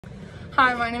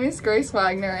Hi, my name is Grace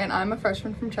Wagner, and I'm a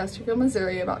freshman from Chesterfield,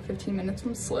 Missouri, about 15 minutes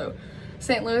from SLU.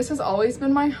 St. Louis has always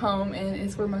been my home and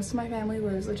is where most of my family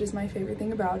lives, which is my favorite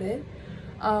thing about it.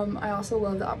 I also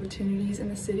love the opportunities in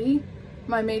the city.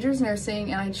 My major is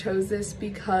nursing, and I chose this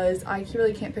because I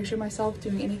really can't picture myself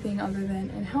doing anything other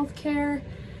than in healthcare,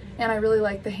 and I really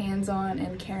like the hands-on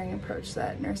and caring approach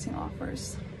that nursing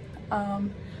offers.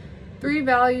 3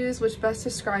 values which best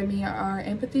describe me are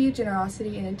empathy,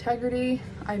 generosity, and integrity.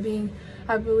 I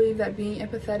believe that being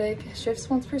empathetic shifts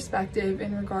one's perspective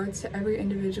in regards to every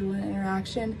individual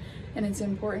interaction, and it's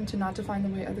important to not define the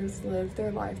way others live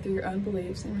their life through your own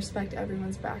beliefs and respect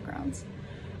everyone's backgrounds.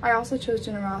 I also chose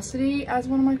generosity as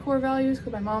one of my core values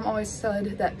because my mom always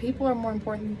said that people are more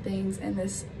important than things, and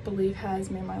this belief has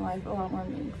made my life a lot more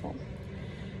meaningful.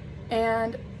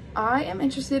 And I am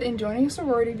interested in joining a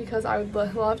sorority because I would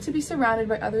love to be surrounded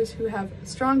by others who have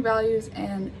strong values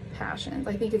and passions.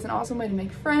 I think it's an awesome way to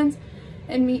make friends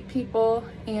and meet people,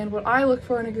 and what I look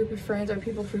for in a group of friends are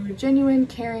people who are genuine,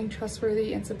 caring,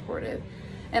 trustworthy, and supportive.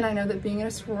 And I know that being in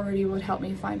a sorority would help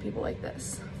me find people like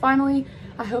this. Finally,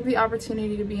 I hope the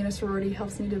opportunity to be in a sorority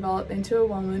helps me develop into a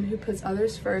woman who puts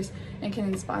others first and can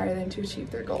inspire them to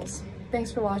achieve their goals.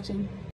 Thanks for watching.